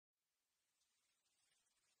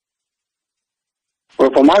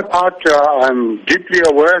for my part, I'm deeply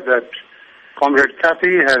aware that Comrade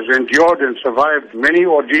Kathy has endured and survived many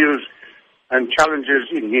ordeals and challenges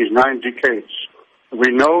in his 9 decades.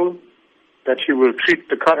 We know that he will treat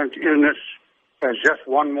the current illness as just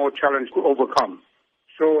one more challenge to overcome.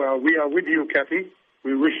 So we are with you, Kathy.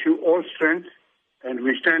 We wish you all strength, and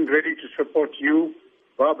we stand ready to support you,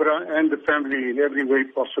 Barbara, and the family in every way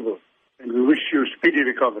possible. And we wish you speedy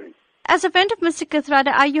recovery. As a friend of Mr.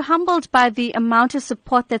 Kathrada, are you humbled by the amount of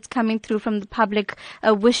support that's coming through from the public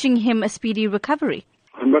wishing him a speedy recovery?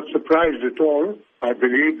 I'm not surprised at all. I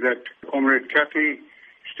believe that Comrade Kathy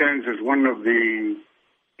stands as one of the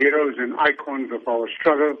heroes and icons of our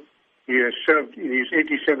struggle. He has served in his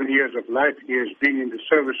 87 years of life. He has been in the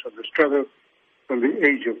service of the struggle from the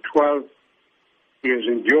age of 12. He has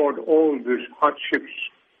endured all these hardships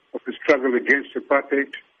of the struggle against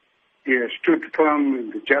apartheid. He has stood firm in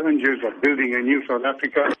the challenges of building a new South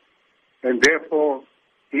Africa, and therefore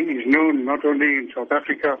he is known not only in South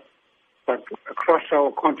Africa, but across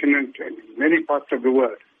our continent and in many parts of the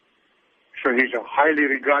world. So he's a highly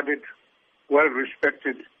regarded,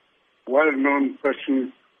 well-respected, well-known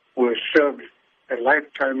person who has served a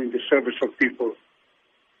lifetime in the service of people.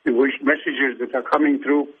 The messages that are coming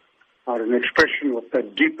through are an expression of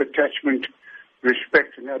that deep attachment,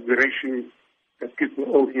 respect, and admiration that people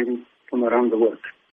owe him from around the world.